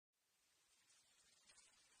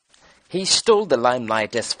He stole the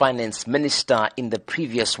limelight as finance minister in the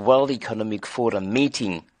previous World Economic Forum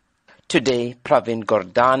meeting. Today, Pravin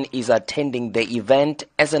Gordhan is attending the event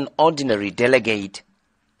as an ordinary delegate.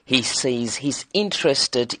 He says he's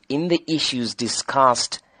interested in the issues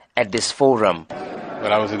discussed at this forum.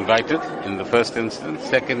 Well, I was invited in the first instance.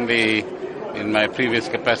 Secondly, in my previous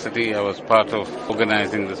capacity, I was part of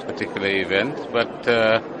organizing this particular event.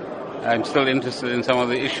 But I'm still interested in some of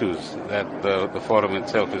the issues that the forum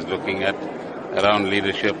itself is looking at around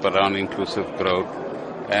leadership, around inclusive growth.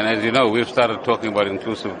 And as you know, we've started talking about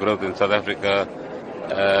inclusive growth in South Africa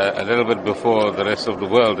a little bit before the rest of the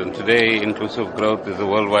world. And today, inclusive growth is a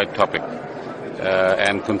worldwide topic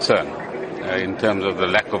and concern in terms of the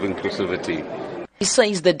lack of inclusivity. He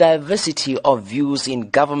says the diversity of views in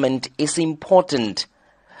government is important,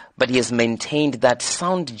 but he has maintained that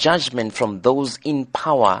sound judgment from those in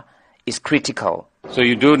power is critical. So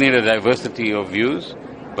you do need a diversity of views,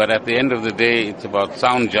 but at the end of the day, it's about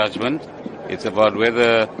sound judgment. It's about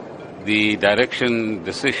whether the direction,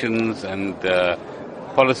 decisions, and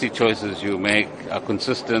policy choices you make are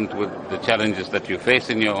consistent with the challenges that you face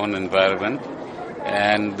in your own environment.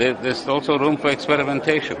 And there's also room for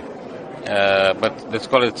experimentation, but let's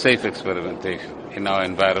call it safe experimentation in our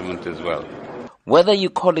environment as well. Whether you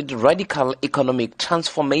call it radical economic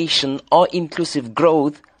transformation or inclusive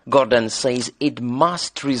growth, Gordhan says it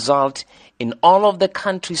must result in all of the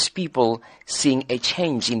country's people seeing a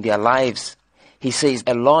change in their lives. He says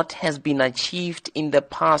a lot has been achieved in the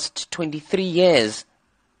past 23 years,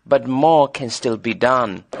 but more can still be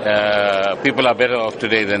done. People are better off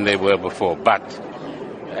today than they were before, but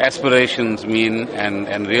aspirations mean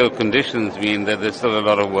and real conditions mean that there's still a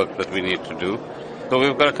lot of work that we need to do. So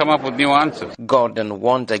we've got to come up with new answers. Gordhan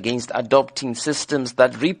warned against adopting systems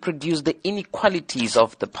that reproduce the inequalities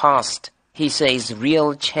of the past. He says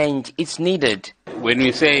real change is needed. When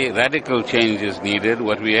we say radical change is needed,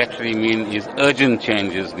 what we actually mean is urgent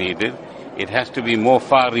change is needed. It has to be more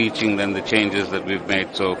far-reaching than the changes that we've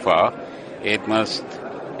made so far. It must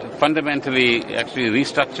fundamentally actually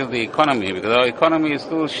restructure the economy, because our economy is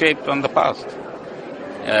still shaped on the past.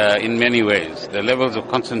 In many ways. The levels of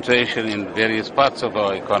concentration in various parts of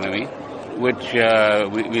our economy, which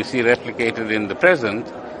we see replicated in the present,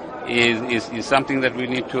 is something that we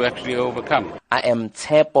need to actually overcome. I am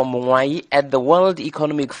Tshepo Mongwai at the World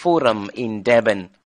Economic Forum in Durban.